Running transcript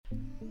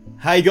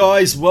Hey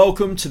guys,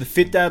 welcome to the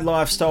Fit Dad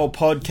Lifestyle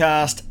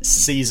Podcast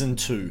Season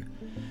 2.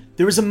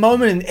 There is a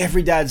moment in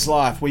every dad's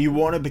life where you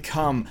want to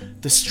become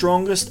the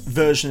strongest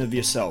version of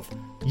yourself.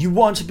 You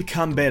want to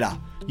become better.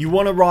 You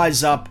want to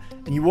rise up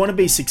and you want to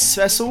be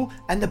successful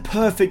and the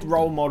perfect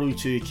role model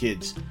to your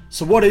kids.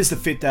 So what is the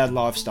Fit Dad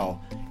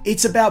Lifestyle?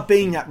 It's about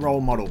being that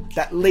role model,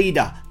 that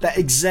leader, that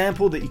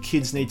example that your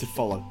kids need to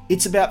follow.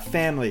 It's about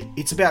family.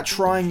 It's about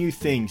trying new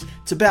things.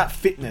 It's about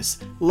fitness,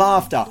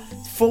 laughter,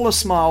 full of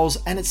smiles,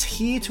 and it's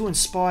here to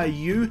inspire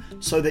you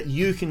so that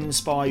you can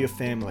inspire your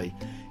family.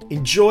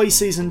 Enjoy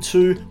Season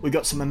 2. We've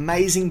got some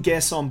amazing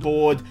guests on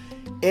board.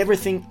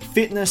 Everything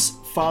fitness,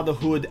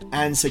 fatherhood,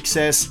 and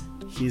success.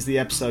 Here's the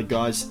episode,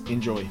 guys.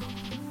 Enjoy.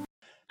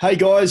 Hey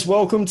guys,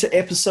 welcome to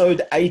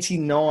episode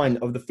 89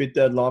 of the Fit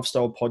Dad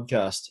Lifestyle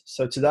Podcast.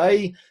 So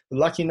today, we're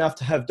lucky enough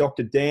to have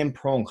Dr. Dan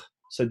Pronk.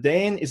 So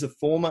Dan is a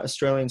former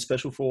Australian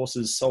Special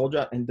Forces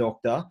soldier and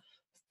doctor,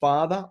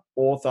 father,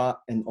 author,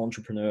 and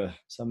entrepreneur.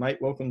 So mate,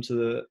 welcome to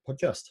the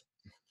podcast.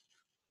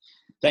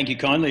 Thank you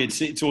kindly.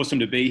 It's awesome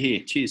to be here.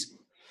 Cheers.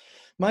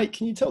 Mate,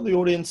 can you tell the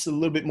audience a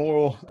little bit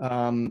more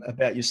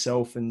about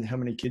yourself and how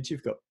many kids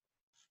you've got?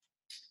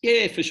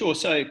 Yeah, for sure.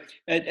 So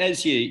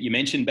as you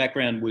mentioned,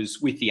 background was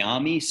with the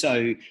Army.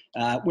 So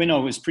when I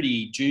was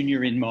pretty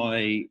junior in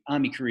my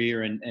Army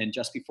career and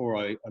just before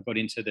I got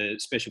into the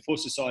Special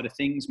Forces side of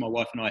things, my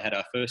wife and I had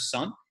our first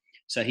son.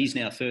 So he's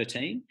now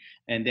 13.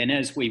 And then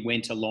as we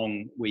went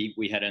along,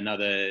 we had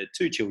another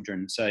 2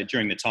 children. So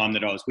during the time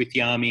that I was with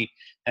the Army,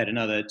 had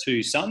another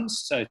 2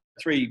 sons. So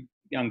 3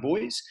 young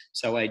boys,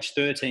 so age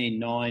 13,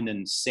 9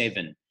 and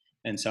 7.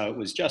 And so it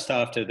was just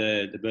after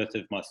the birth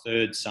of my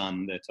 3rd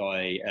son that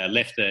I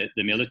left the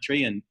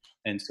military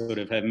and sort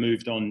of have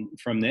moved on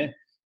from there.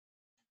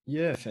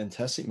 Yeah,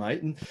 fantastic,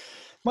 mate. And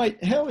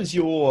mate, how has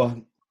your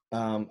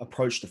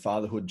approach to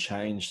fatherhood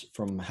changed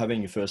from having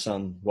your first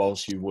son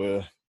whilst you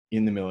were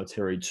in the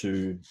military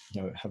to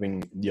having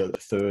the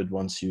 3rd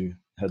once you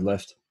had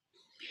left?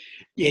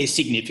 Yeah,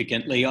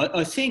 significantly.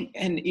 I think,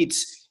 and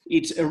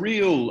it's a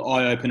real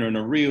eye-opener and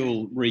a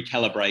real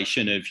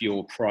recalibration of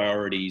your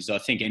priorities. I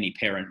think any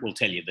parent will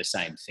tell you the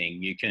same thing.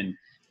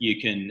 You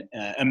can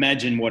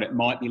imagine what it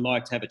might be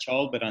like to have a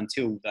child, but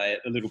until the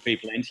little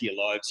people enter your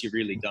lives, you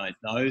really don't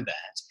know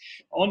that.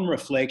 On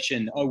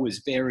reflection, I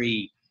was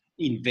very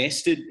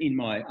invested in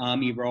my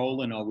Army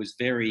role, and I was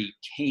very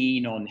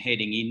keen on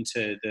heading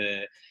into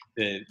the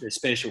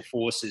Special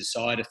Forces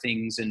side of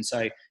things. And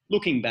so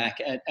looking back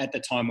at the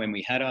time when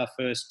we had our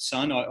first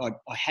son, I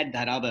had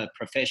that other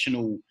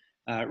professional,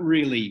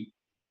 really,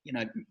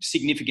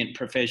 significant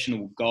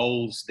professional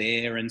goals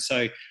there. And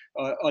so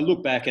I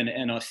look back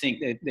and I think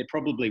that there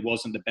probably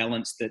wasn't the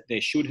balance that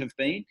there should have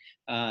been.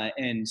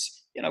 And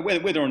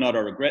whether or not I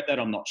regret that,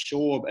 I'm not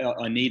sure.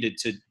 I needed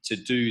to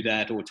do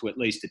that, or to at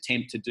least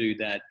attempt to do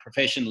that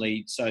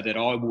professionally, so that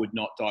I would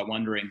not die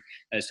wondering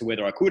as to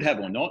whether I could have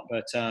or not.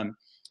 But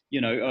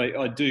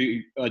I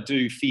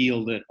do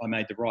feel that I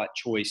made the right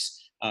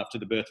choice after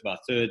the birth of our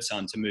 3rd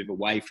son to move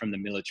away from the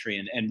military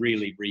and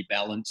really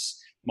rebalance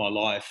my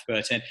life.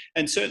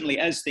 And certainly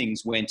as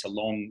things went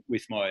along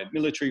with my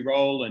military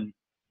role and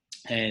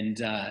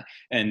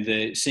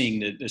seeing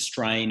the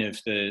strain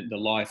of the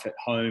life at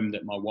home,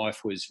 that my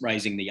wife was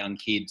raising the young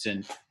kids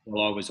and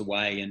while I was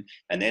away,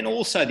 and then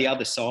also the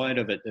other side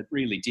of it that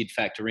really did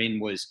factor in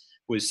was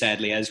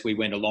sadly, as we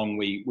went along,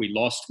 we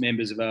lost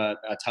members of our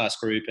task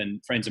group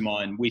and friends of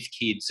mine with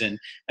kids.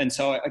 And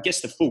so I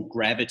guess the full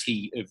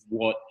gravity of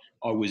what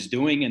I was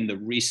doing and the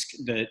risk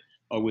that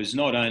I was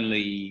not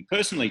only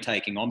personally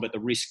taking on, but the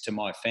risk to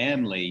my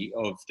family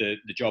of the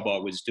job I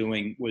was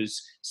doing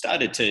was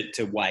started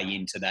to weigh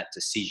into that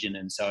decision.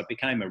 And so it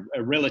became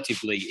a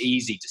relatively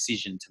easy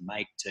decision to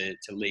make to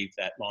leave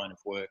that line of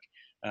work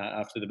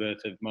after the birth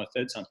of my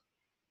 3rd son.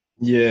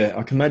 Yeah,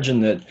 I can imagine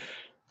that.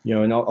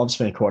 And I've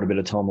spent quite a bit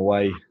of time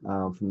away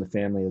from the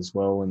family as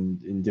well,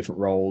 and in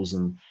different roles.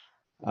 And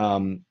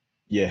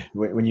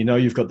when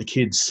you've got the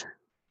kids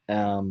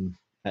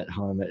at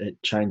home, it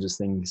changes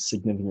things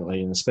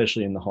significantly, and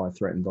especially in the high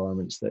threat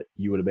environments that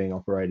you would have been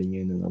operating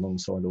in and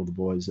alongside all the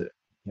boys.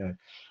 That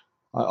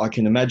I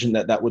can imagine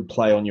that would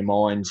play on your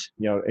mind.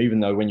 Even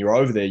though when you're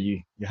over there,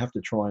 you have to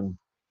try and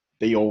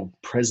be all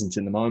present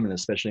in the moment,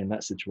 especially in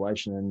that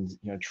situation,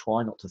 and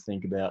try not to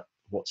think about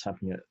what's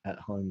happening at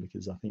home,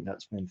 because I think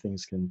that's when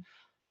things can,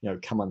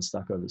 come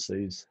unstuck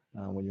overseas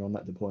when you're on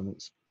that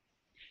deployments.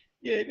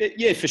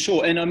 Yeah, for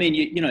sure. And I mean,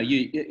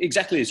 you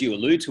exactly as you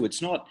allude to,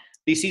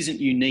 this isn't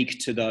unique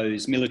to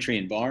those military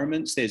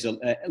environments. There's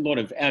a lot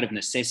of out of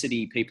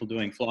necessity people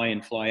doing fly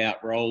in, fly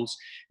out roles,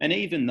 and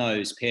even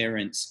those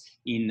parents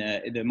in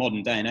the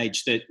modern day and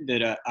age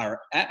that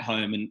are at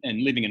home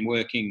and living and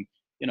working,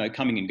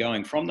 coming and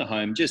going from the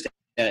home, just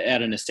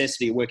out of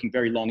necessity, working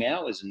very long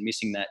hours and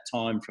missing that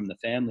time from the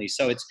family.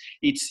 So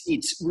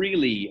it's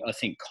really, I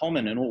think,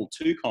 common and all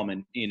too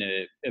common in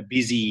a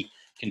busy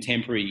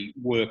contemporary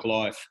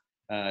work-life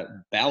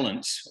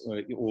balance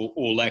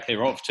or lack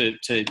thereof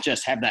to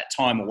just have that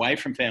time away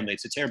from family.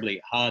 It's a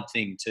terribly hard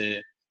thing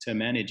to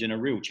manage and a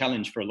real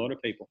challenge for a lot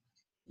of people.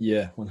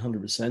 Yeah,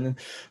 100%. And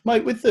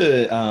mate, with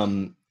the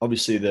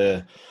obviously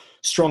the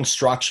strong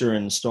structure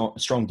and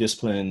strong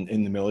discipline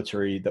in the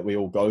military that we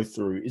all go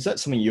through, is that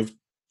something you've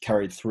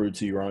carried through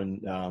to your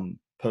own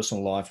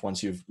personal life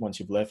once you've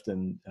left,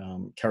 and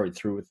carried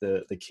through with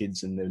the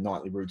kids and their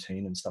nightly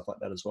routine and stuff like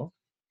that as well?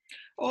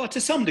 Oh, to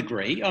some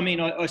degree. I mean,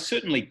 I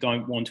certainly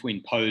don't want to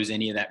impose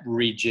any of that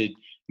rigid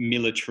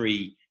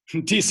military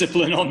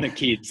discipline on the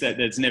kids.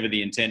 That's never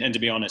the intent. And to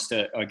be honest,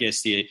 I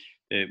guess the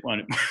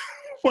one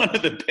one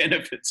of the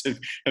benefits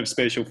of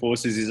special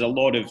forces is a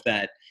lot of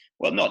that.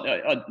 Well, not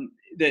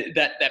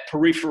that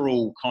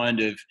peripheral kind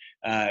of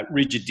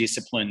rigid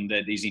discipline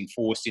that is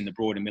enforced in the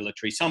broader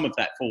military. Some of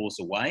that falls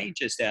away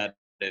just out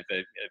of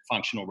a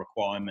functional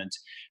requirement.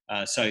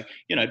 So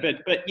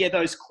but yeah,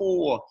 those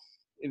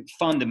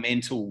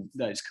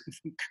those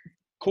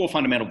core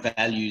fundamental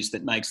values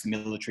that makes the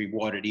military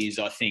what it is,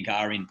 I think,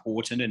 are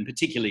important, and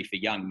particularly for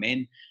young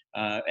men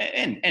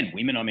and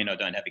women. I mean, I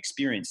don't have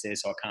experience there,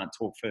 so I can't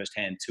talk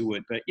firsthand to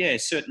it. But yeah,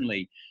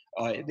 certainly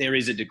there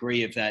is a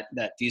degree of that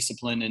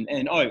discipline,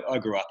 and I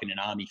grew up in an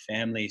army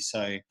family,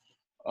 so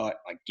I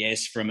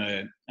guess from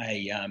a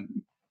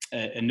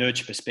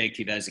nurture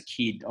perspective as a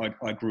kid,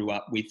 I grew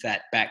up with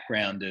that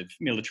background of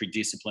military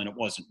discipline. It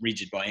wasn't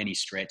rigid by any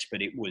stretch,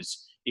 but it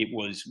was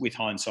with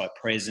hindsight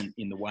present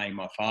in the way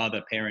my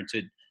father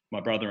parented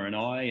my brother and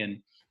I,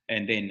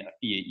 and then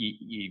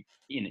you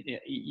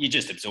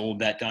just absorb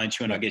that, don't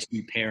you? And I guess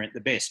you parent,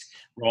 the best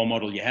role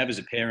model you have as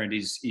a parent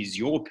is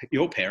your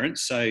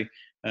parents. So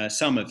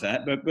some of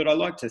that, but I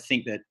like to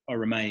think that I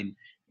remain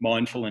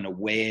mindful and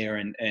aware,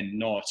 and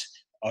not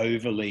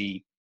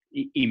overly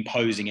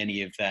imposing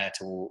any of that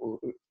or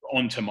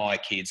onto my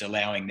kids,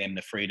 allowing them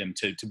the freedom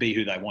to be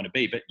who they want to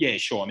be. But yeah,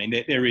 sure. I mean,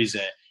 there is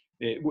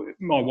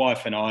my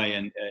wife and I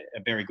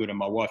are very good, and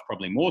my wife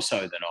probably more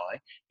so than I,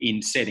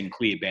 in setting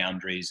clear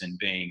boundaries and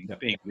being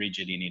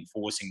rigid in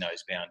enforcing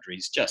those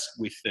boundaries, just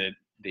with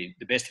the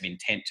best of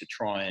intent to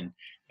try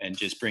and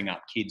just bring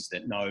up kids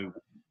that know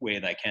where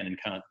they can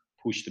and can't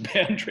push the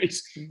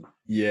boundaries.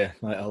 Yeah,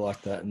 I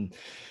like that, and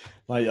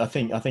I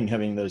think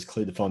having those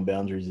clear defined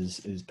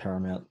boundaries is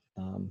paramount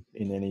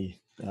in any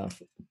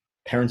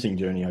parenting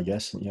journey, I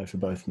guess, for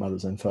both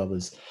mothers and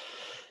fathers.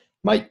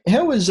 Mate,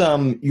 how has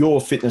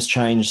your fitness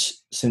changed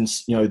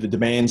since the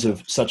demands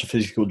of such a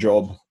physical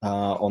job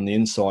on the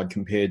inside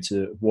compared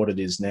to what it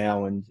is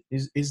now? And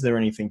is there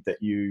anything that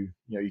your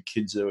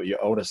kids, or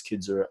your oldest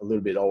kids are a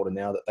little bit older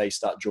now, that they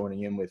start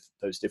joining in with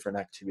those different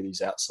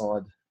activities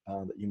outside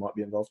that you might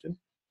be involved in?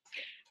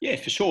 Yeah,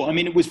 for sure. I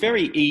mean, it was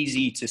very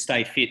easy to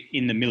stay fit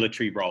in the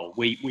military role.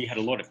 We had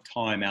a lot of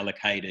time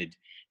allocated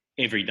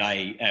every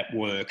day at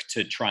work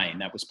to train.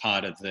 That was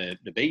part of the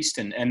beast,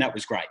 and that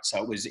was great.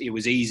 So it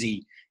was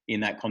easy in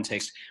that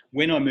context.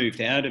 When I moved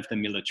out of the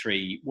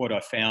military, what I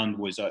found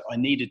was I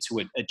needed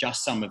to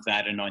adjust some of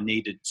that, and I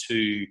needed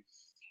to.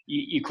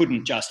 You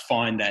couldn't just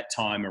find that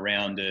time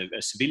around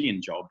a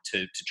civilian job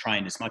to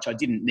train as much. I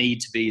didn't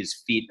need to be as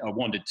fit. I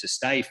wanted to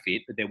stay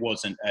fit, but there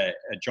wasn't a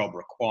job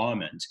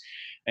requirement.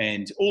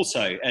 And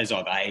also, as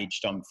I've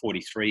aged, I'm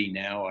 43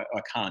 now,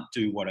 I can't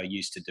do what I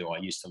used to do. I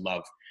used to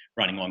love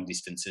running long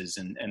distances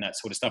and that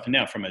sort of stuff. And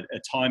now from a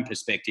time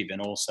perspective,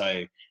 and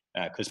also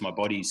because my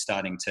body's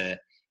starting to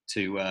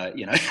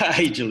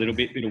age a little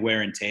bit of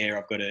wear and tear.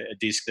 I've got a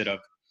disc that I've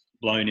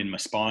blown in my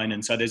spine.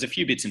 And so there's a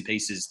few bits and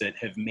pieces that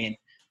have meant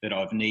that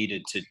I've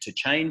needed to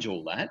change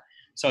all that.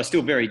 So I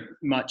still very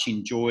much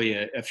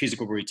enjoy a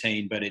physical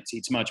routine, but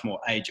it's much more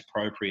age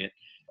appropriate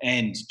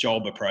and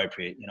job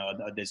appropriate.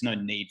 There's no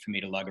need for me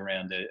to lug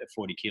around a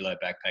 40 kilo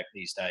backpack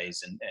these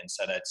days. And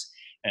so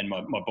and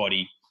my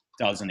body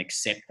doesn't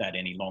accept that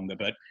any longer.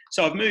 But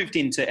so I've moved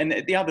into,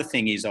 and the other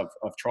thing is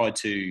I've tried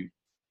to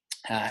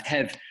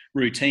have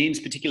routines,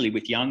 particularly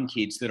with young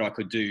kids, that I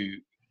could do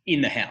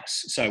in the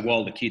house. So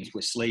while the kids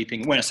were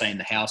sleeping, when I say in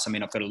the house, I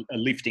mean, I've got a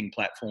lifting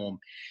platform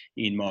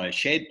in my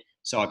shed,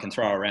 so I can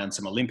throw around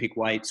some Olympic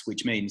weights,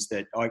 which means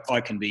that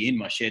I can be in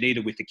my shed,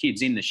 either with the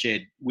kids in the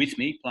shed with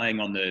me playing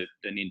on the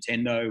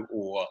Nintendo,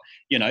 or,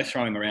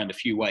 throwing around a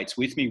few weights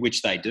with me,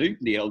 which they do.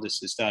 The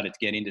eldest has started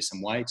to get into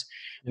some weights.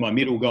 Yep. My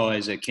middle guy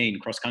is a keen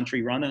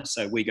cross-country runner,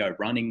 so we go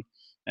running.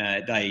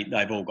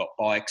 They've all got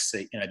bikes.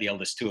 The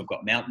eldest two have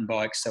got mountain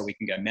bikes, so we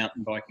can go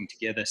mountain biking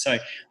together. So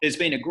there's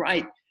been a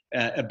great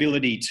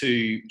ability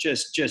to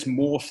just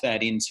morph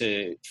that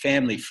into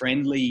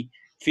family-friendly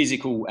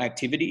physical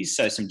activities.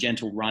 So some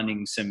gentle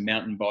running, some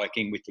mountain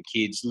biking with the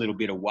kids, a little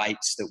bit of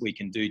weights that we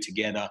can do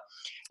together.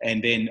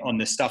 And then on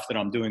the stuff that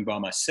I'm doing by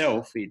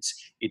myself,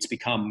 it's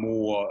become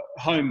more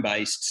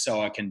home-based,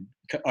 so I can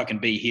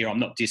be here. I'm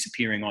not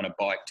disappearing on a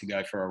bike to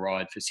go for a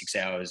ride for 6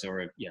 hours,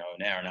 or an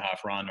hour and a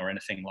half run or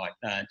anything like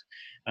that.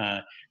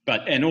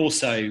 And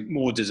also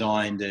more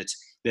designed that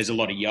there's a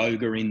lot of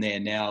yoga in there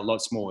now,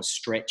 lots more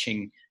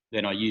stretching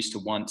than I used to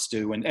once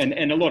do.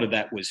 And a lot of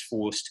that was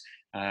forced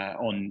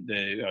on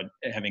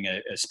having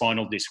a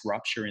spinal disc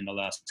rupture in the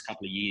last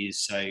couple of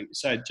years.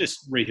 So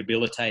just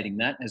rehabilitating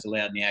that has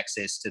allowed me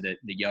access to the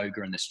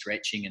yoga and the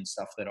stretching and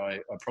stuff that I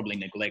probably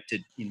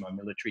neglected in my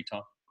military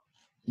time.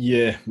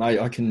 Yeah, mate,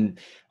 I can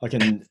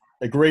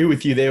agree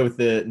with you there with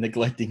the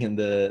neglecting and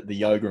the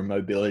yoga and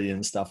mobility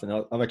and stuff.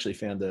 And I've actually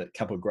found a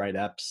couple of great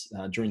apps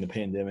during the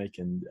pandemic,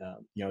 and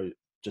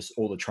just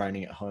all the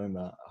training at home.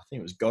 I think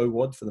it was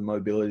GoWOD for the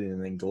mobility,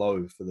 and then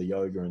Glow for the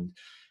yoga, and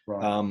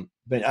Right.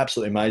 been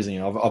absolutely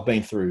amazing. I've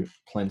been through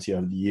plenty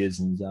over the years,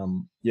 and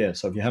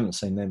so if you haven't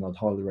seen them, I'd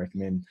highly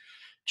recommend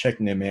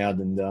checking them out.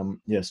 And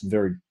some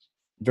very,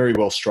 very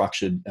well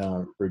structured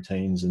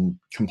routines, and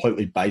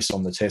completely based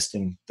on the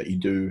testing that you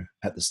do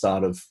at the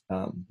start of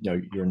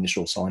your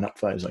initial sign up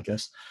phase, I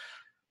guess.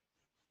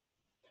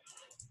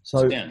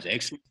 So Sounds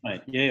excellent,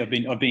 mate. Yeah,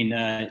 I've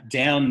been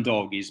Down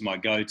Dog is my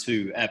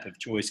go-to app of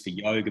choice for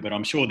yoga, but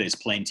I'm sure there's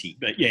plenty.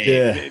 But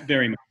yeah,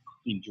 very much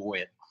enjoy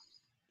it.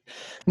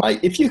 mate,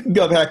 if you could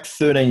go back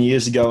 13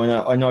 years ago, and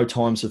I know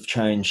times have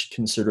changed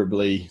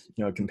considerably,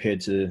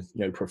 compared to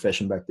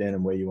profession back then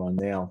and where you are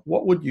now,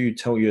 what would you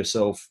tell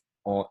yourself,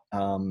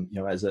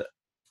 as a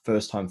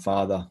first-time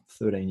father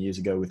 13 years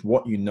ago, with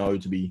what you know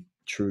to be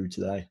true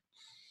today?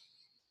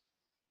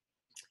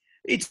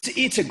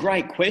 It's a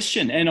great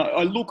question, and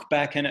I look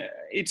back, and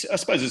I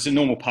suppose it's a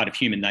normal part of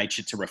human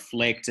nature to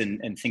reflect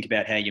and think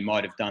about how you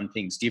might have done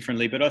things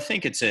differently. But I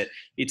think it's a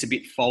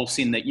bit false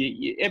in that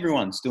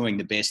everyone's doing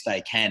the best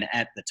they can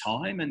at the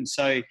time, and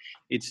so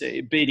it's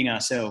beating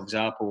ourselves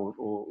up or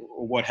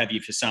what have you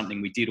for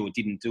something we did or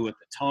didn't do at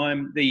the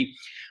time.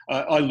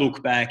 I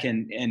look back,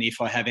 and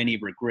if I have any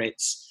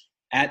regrets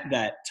at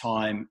that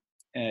time,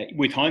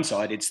 with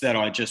hindsight, it's that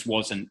I just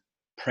wasn't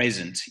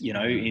present,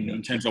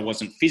 in terms I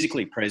wasn't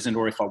physically present,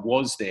 or if I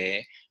was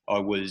there, I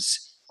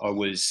was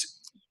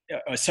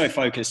so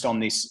focused on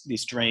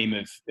this dream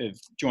of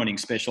joining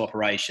special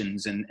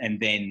operations, and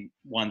then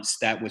once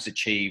that was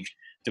achieved,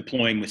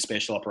 deploying with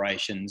special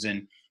operations.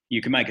 And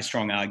you can make a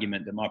strong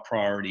argument that my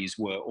priorities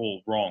were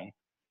all wrong,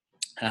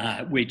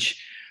 but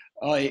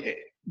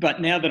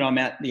now that I'm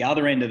at the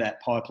other end of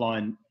that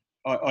pipeline,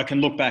 I can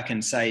look back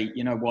and say,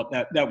 you know what,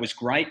 that was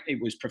great. It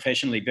was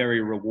professionally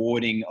very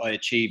rewarding. I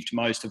achieved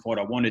most of what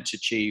I wanted to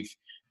achieve,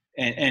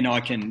 and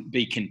I can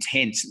be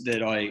content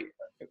that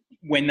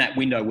when that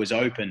window was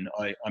open,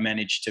 I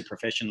managed to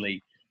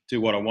professionally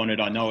do what I wanted.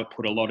 I know it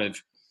put a lot of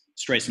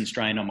stress and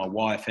strain on my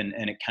wife, and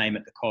it came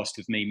at the cost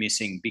of me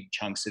missing big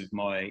chunks of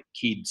my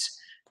kids'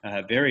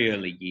 very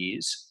early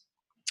years.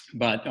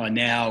 But I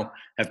now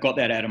have got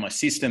that out of my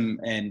system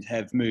and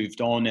have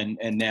moved on,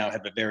 and now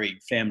have a very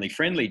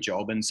family-friendly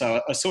job. And so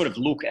I sort of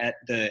look at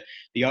the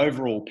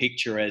overall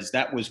picture as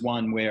that was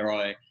one where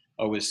I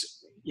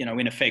was,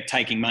 in effect,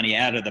 taking money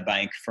out of the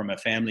bank from a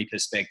family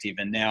perspective,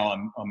 and now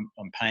I'm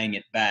paying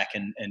it back,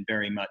 and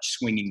very much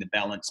swinging the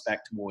balance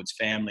back towards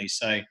family.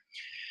 So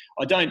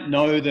I don't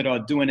know that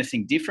I'd do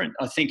anything different.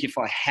 I think if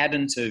I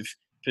hadn't have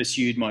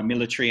pursued my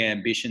military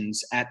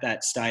ambitions at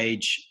that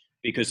stage,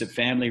 because of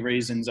family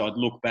reasons, I'd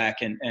look back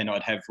and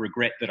I'd have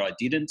regret that I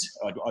didn't.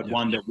 I'd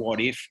wonder what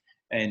if,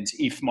 and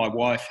if my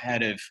wife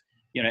had have,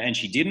 and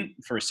she didn't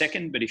for a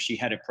second, but if she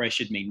had have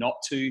pressured me not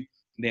to,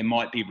 there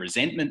might be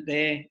resentment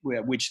there,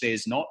 which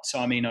there's not. So,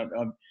 I mean, I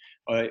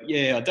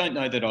don't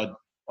know that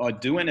I'd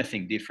do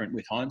anything different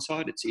with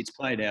hindsight. It's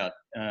played out,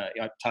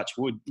 I touch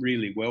wood,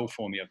 really well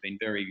for me. I've been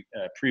very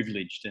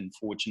privileged and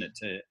fortunate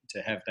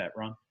to have that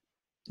run.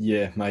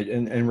 Yeah, mate.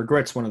 And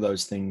regret's one of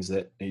those things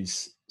that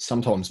is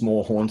sometimes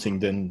more haunting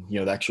than,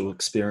 the actual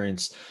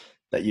experience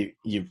that you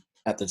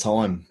at the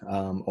time,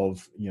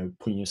 of,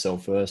 putting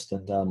yourself first.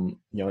 And,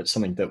 it's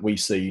something that we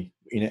see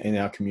in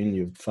our community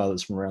of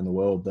fathers from around the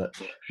world, that,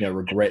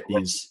 regret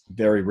is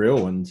very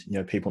real, and,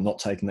 people not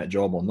taking that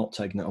job or not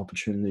taking that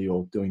opportunity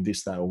or doing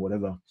this, that, or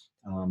whatever,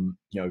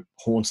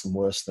 haunts them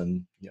worse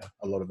than,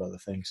 a lot of other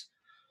things.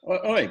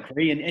 I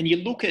agree, and you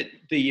look at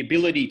the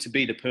ability to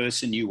be the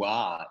person you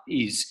are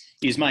is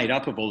made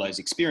up of all those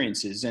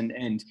experiences,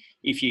 and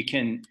if you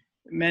can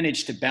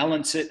manage to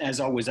balance it, as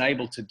I was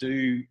able to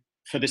do,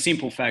 for the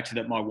simple fact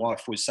that my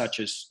wife was such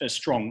a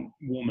strong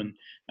woman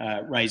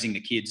raising the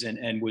kids,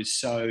 and was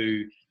so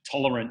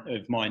tolerant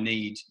of my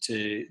need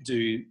to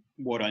do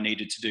what I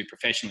needed to do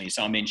professionally.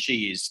 So I mean,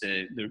 she is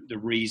the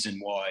reason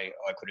why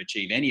I could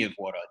achieve any of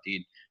what I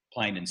did,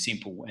 plain and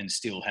simple, and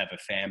still have a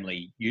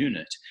family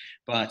unit.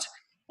 But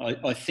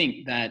I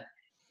think that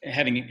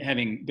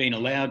having been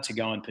allowed to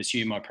go and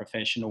pursue my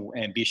professional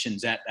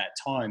ambitions at that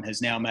time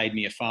has now made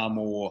me a far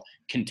more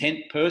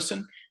content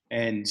person.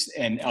 And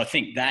I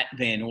think that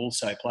then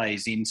also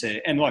plays into,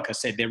 and like I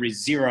said, there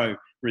is zero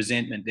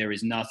resentment. There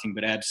is nothing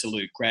but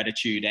absolute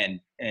gratitude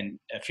and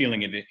a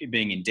feeling of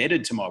being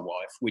indebted to my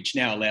wife, which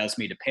now allows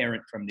me to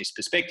parent from this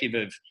perspective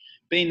of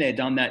been there,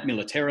 done that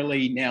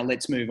militarily. Now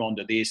let's move on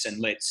to this, and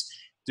let's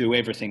do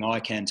everything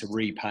I can to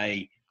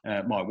repay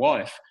my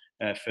wife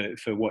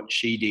for what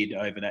she did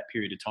over that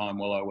period of time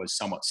while I was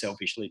somewhat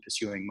selfishly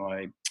pursuing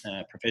my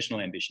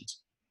professional ambitions.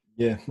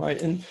 Yeah,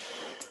 mate. And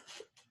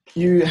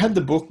you had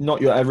the book,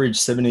 Not Your Average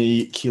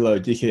 70 Kilo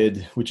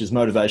Dickhead, which is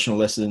motivational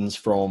lessons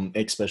from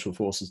ex-Special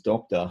Forces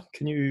doctor.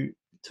 Can you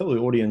tell the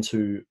audience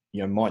who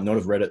might not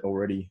have read it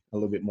already a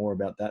little bit more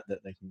about that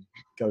they can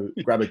go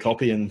grab a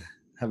copy and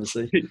have a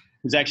see?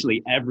 was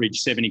actually average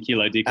 70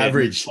 kilo dickhead.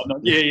 Average.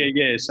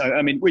 Yeah. So,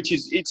 I mean, which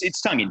is,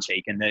 it's tongue in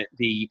cheek. And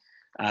the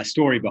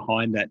story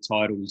behind that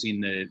title is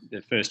in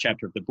the first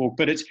chapter of the book,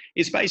 but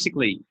it's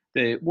basically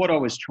what I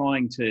was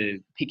trying to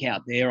pick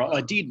out there.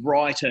 I did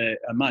write a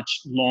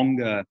much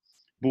longer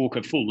book,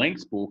 a full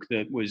length book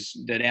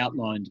that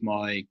outlined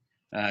my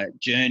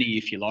journey,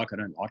 if you like. I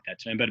don't like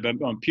that term, but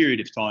on a period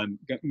of time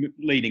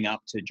leading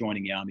up to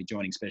joining the Army,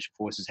 joining Special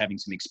Forces, having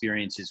some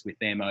experiences with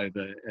them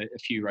over a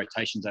few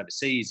rotations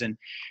overseas. And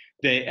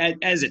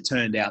as it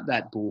turned out,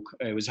 that book,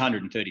 it was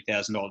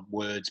 130,000 odd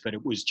words, but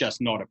it was just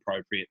not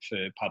appropriate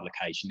for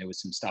publication. There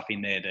was some stuff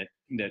in there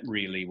that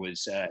really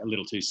was a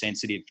little too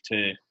sensitive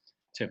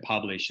to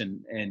publish.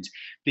 And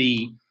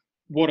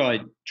what I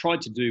tried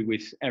to do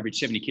with Average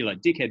 70 Kilo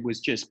Dickhead was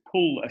just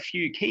pull a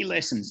few key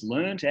lessons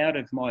learned out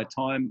of my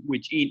time,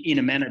 which in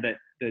a manner that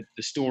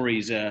the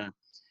stories are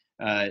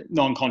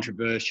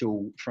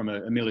non-controversial from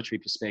a military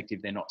perspective.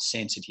 They're not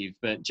sensitive,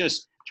 but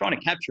just trying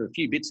to capture a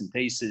few bits and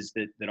pieces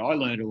that I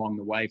learned along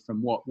the way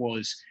from what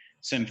was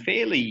some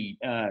fairly,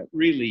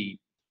 really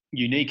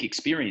unique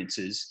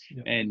experiences.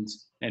 Yep.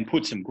 and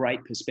put some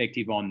great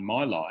perspective on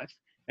my life.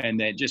 And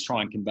then just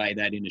try and convey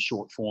that in a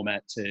short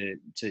format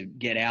to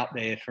get out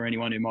there for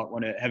anyone who might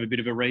want to have a bit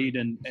of a read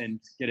and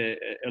get a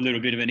little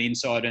bit of an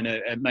insight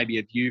and maybe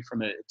a view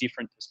from a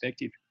different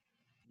perspective.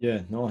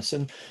 Yeah, nice.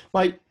 And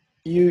mate,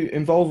 you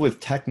involved with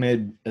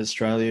TACMed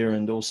Australia,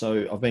 and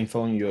also I've been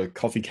following your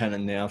Coffee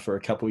Cannon now for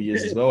a couple of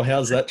years as well.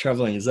 How's that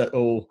traveling? Is that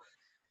all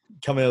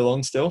coming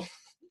along still?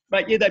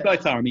 But yeah, they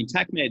both are. I mean,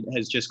 TACMed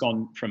has just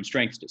gone from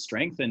strength to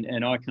strength,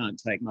 and I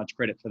can't take much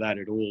credit for that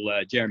at all.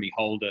 Jeremy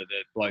Holder,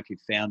 the bloke who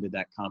founded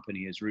that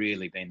company, has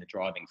really been the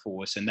driving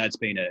force, and that's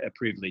been a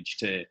privilege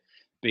to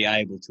be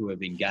able to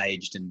have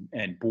engaged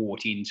and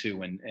bought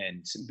into and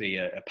be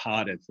a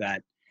part of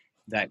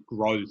that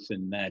growth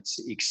and that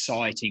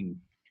exciting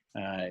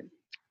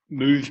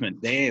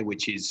movement there,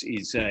 which is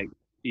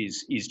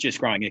just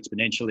growing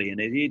exponentially.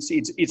 And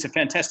it's a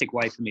fantastic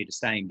way for me to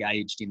stay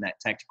engaged in that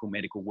tactical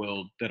medical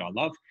world that I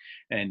love,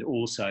 and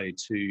also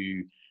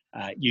to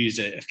use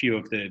a few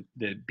of the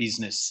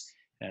business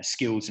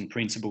skills and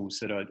principles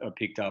that I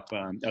picked up.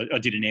 I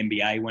did an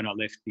MBA when I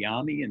left the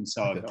Army, and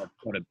so I've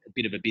got a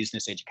bit of a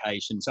business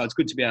education. So it's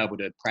good to be able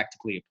to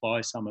practically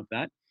apply some of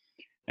that.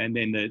 And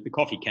then the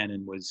Coffee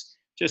Cannon was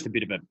just a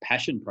bit of a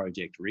passion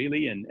project,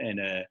 really, and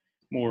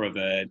more of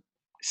a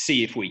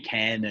see if we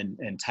can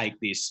and take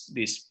this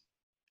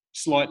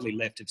slightly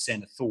left of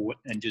center thought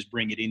and just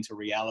bring it into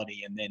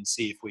reality, and then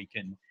see if we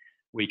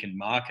can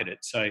market it.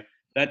 So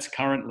that's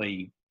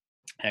currently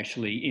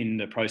actually in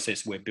the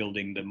process. We're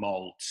building the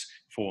molds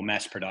for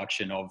mass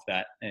production of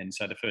that, and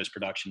so the first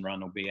production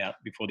run will be out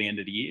before the end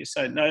of the year.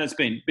 So no, it's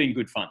been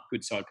good fun,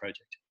 good side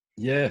project.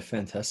 Yeah,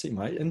 fantastic,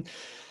 mate. And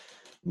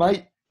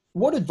mate,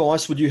 what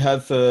advice would you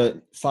have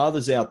for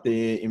fathers out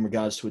there in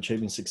regards to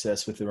achieving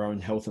success with their own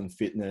health and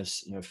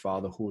fitness,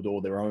 fatherhood, or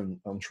their own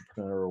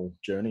entrepreneurial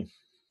journey?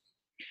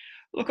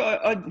 Look,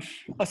 I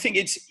think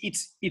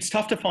it's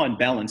tough to find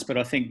balance, but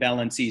I think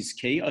balance is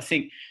key. I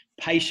think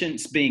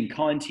patience, being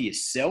kind to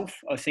yourself,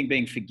 I think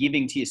being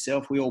forgiving to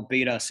yourself. We all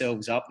beat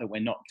ourselves up that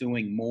we're not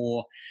doing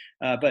more.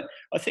 But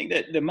I think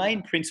that the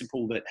main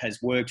principle that has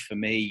worked for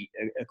me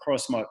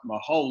across my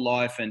whole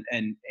life and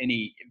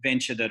any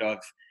venture that I've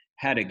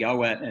had a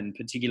go at, and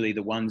particularly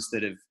the ones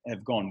that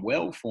have gone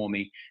well for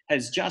me,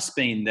 has just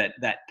been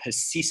that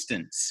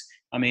persistence.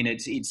 I mean,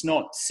 it's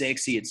not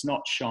sexy, it's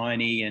not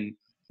shiny, and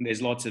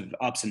there's lots of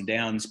ups and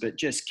downs, but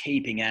just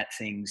keeping at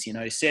things,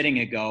 setting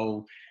a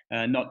goal,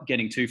 not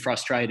getting too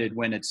frustrated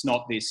when it's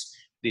not this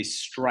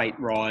straight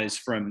rise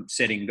from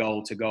setting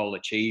goal to goal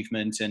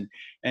achievement,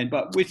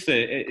 but with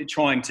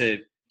trying to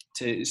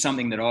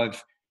something that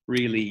I've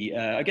really,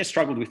 I guess,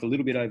 struggled with a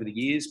little bit over the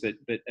years, but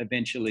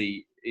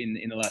eventually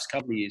in the last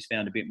couple of years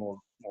found a bit more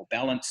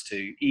balance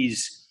to,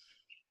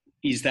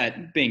 is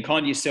that being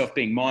kind to yourself,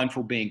 being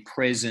mindful, being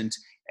present,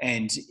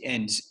 and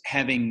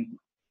having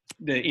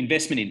the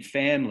investment in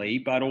family,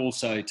 but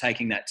also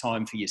taking that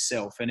time for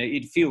yourself. And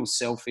it feels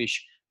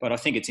selfish, but I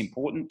think it's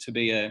important to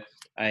be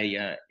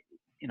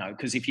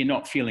because if you're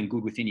not feeling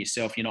good within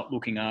yourself, you're not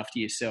looking after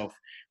yourself,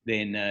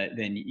 then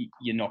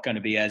you're not going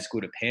to be as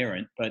good a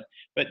parent. But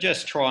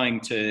just trying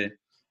to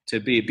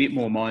be a bit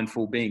more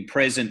mindful, being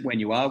present when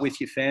you are with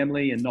your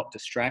family and not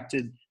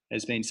distracted,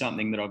 has been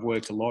something that I've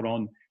worked a lot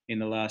on in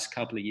the last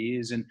couple of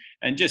years, and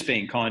just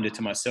being kinder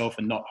to myself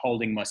and not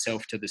holding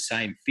myself to the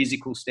same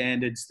physical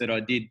standards that I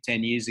did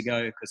 10 years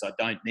ago, because I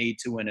don't need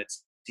to, and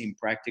it's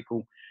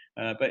impractical.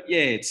 But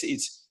yeah,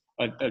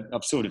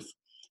 I've sort of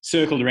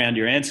circled around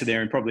your answer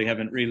there and probably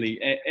haven't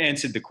really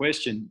answered the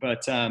question.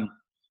 But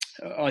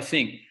I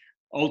think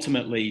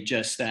ultimately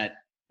just that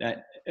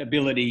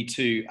ability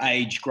to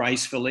age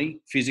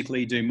gracefully,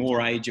 physically, do more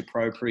age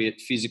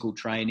appropriate physical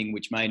training,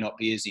 which may not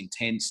be as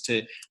intense,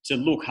 to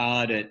look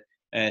hard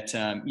at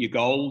your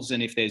goals,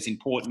 and if there's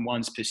important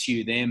ones,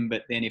 pursue them.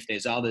 But then if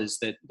there's others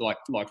that, like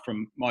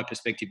from my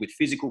perspective with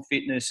physical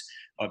fitness,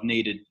 I've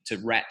needed to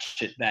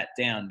ratchet that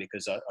down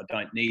because I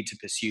don't need to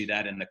pursue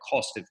that, and the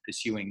cost of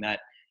pursuing that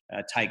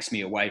takes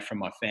me away from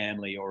my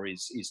family or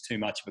is too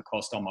much of a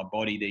cost on my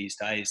body these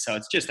days. So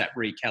it's just that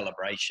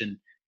recalibration,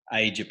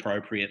 age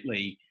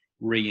appropriately,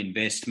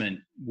 reinvestment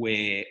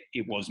where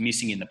it was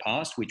missing in the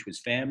past, which was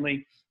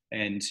family,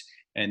 and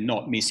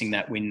not missing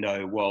that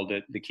window while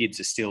the kids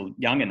are still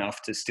young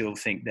enough to still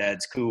think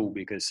dad's cool,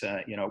 because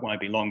it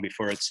won't be long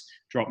before it's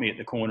drop me at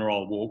the corner,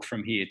 I'll walk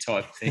from here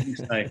type thing.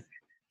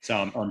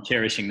 So I'm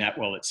cherishing that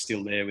while it's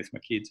still there with my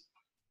kids.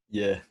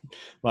 Yeah,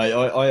 mate,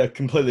 I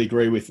completely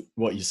agree with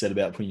what you said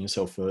about putting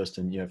yourself first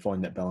and,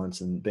 finding that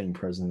balance and being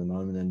present in the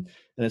moment. And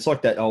it's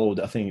like that old,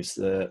 I think it's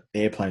the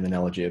airplane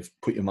analogy of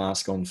put your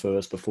mask on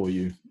first before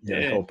you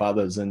help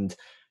others. And,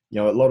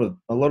 a lot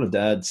of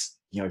dads,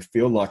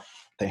 feel like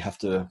they have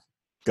to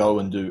go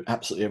and do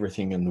absolutely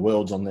everything and the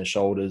world's on their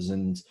shoulders.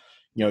 And,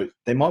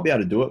 they might be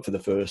able to do it for the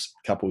first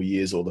couple of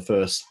years or the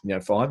first,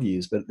 5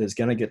 years, but there's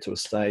going to get to a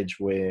stage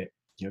where,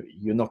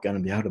 you're not going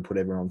to be able to put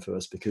everyone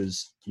first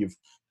because you've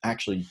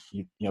actually,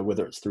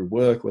 whether it's through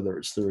work, whether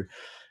it's through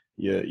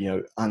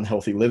your,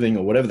 unhealthy living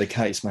or whatever the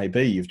case may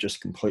be, you've just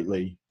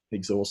completely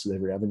exhausted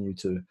every avenue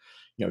to,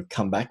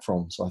 come back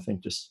from. So I think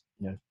just,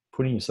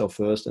 putting yourself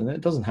first, and it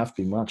doesn't have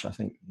to be much. I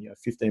think,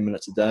 15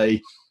 minutes a day,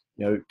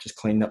 just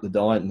cleaning up the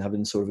diet and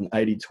having sort of an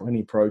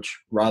 80-20 approach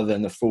rather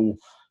than the full,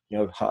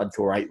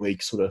 hardcore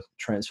 8-week sort of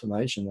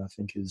transformation, I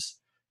think is,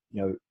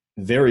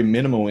 very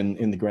minimal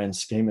in the grand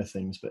scheme of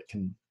things, but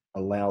can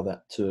allow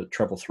that to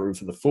travel through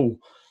for the full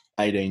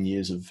 18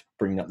 years of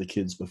bringing up the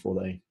kids before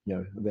they,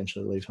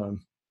 eventually leave home.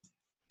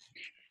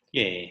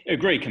 Yeah,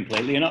 agree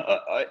completely. And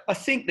I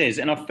think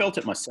and I've felt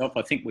it myself,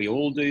 I think we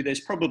all do, there's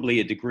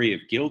probably a degree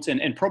of guilt,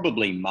 and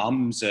probably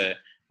mums are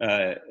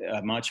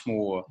much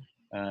more,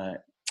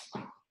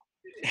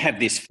 have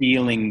this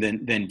feeling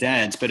than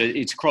dads, but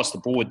it's across the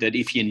board that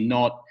if you're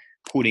not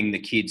putting the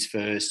kids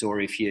first,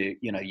 or if you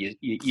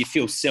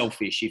feel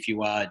selfish if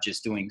you are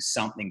just doing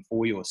something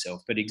for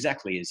yourself. But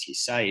exactly as you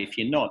say, if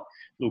you're not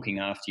looking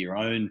after your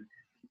own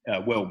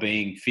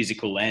well-being,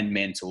 physical and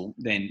mental,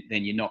 then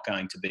you're not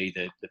going to be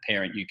the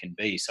parent you can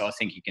be. So I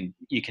think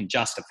you can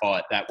justify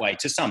it that way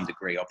to some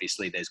degree.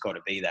 Obviously, there's got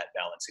to be that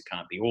balance. It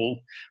can't be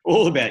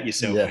all about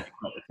yourself, yeah. If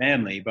you're not the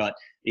family, but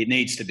it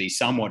needs to be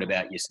somewhat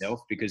about yourself,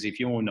 because if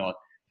you're not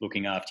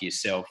looking after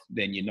yourself,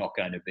 then you're not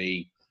going to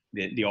be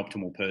the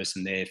optimal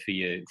person there for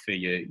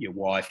your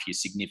wife, your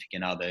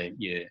significant other,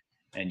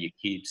 and your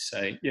kids.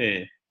 So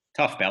yeah,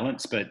 tough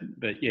balance, but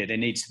yeah, there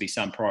needs to be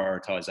some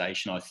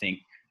prioritization, I think,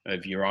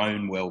 of your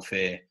own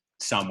welfare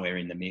somewhere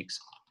in the mix.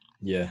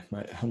 Yeah,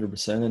 mate,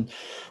 100%. And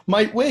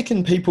mate, where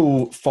can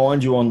people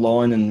find you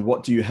online, and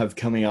what do you have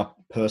coming up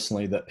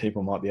personally that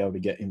people might be able to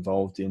get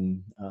involved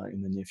in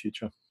the near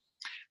future?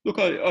 Look,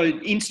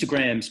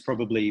 Instagram's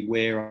probably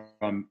where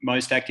I'm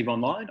most active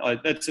online.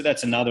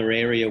 That's another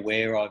area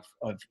where I've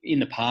in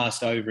the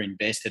past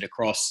over-invested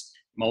across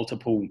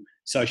multiple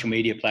social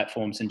media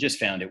platforms and just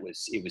found it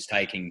was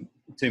taking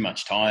too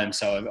much time.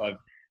 So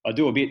I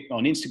do a bit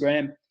on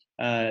Instagram,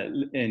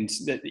 and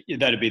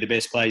that'd be the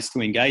best place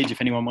to engage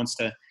if anyone wants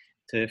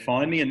to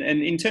find me. And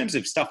in terms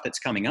of stuff that's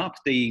coming up,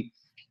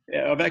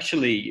 I've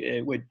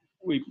actually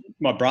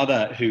my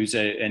brother, who's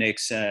an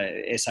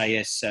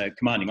ex-SAS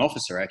commanding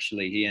officer,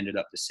 actually, he ended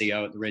up the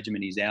CO at the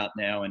regiment. He's out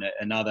now, and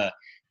another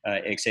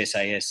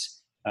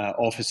ex-SAS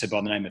officer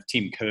by the name of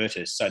Tim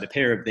Curtis. So the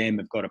pair of them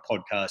have got a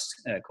podcast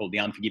called The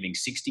Unforgiving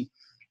 60.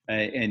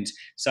 And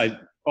so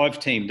I've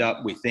teamed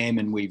up with them,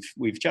 and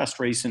we've just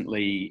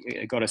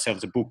recently got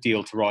ourselves a book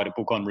deal to write a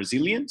book on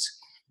resilience.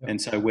 Yep.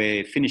 And so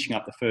we're finishing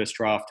up the first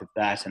draft of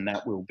that, and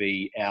that will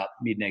be out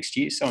mid next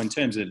year. So in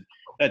terms of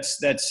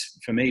that's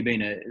for me been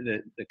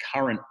the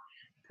current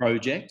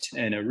project,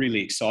 and a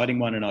really exciting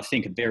one, and I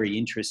think a very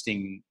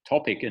interesting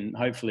topic, and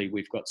hopefully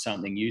we've got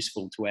something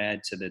useful to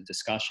add to the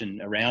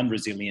discussion around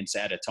resilience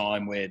at a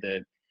time where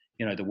the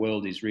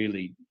world is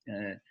really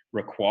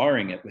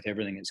requiring it with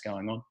everything that's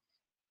going on.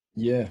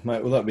 Yeah,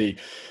 mate, well, that'd be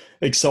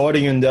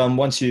exciting. And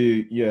once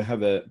you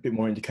have a bit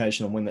more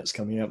indication on when that's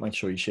coming out, make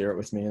sure you share it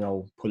with me, and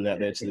I'll put it out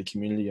there to the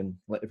community and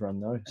let everyone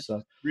know.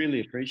 So really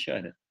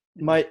appreciate it.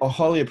 Mate, I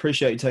highly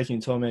appreciate you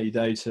taking time out of your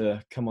day to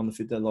come on the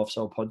Fit Dad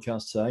Lifestyle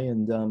podcast today,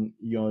 and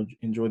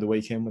enjoy the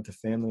weekend with the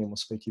family, and we'll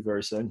speak to you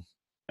very soon.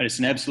 It's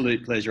an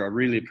absolute pleasure. I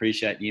really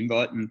appreciate the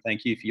invite, and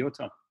thank you for your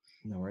time.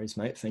 No worries,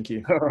 mate. Thank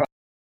you. All right.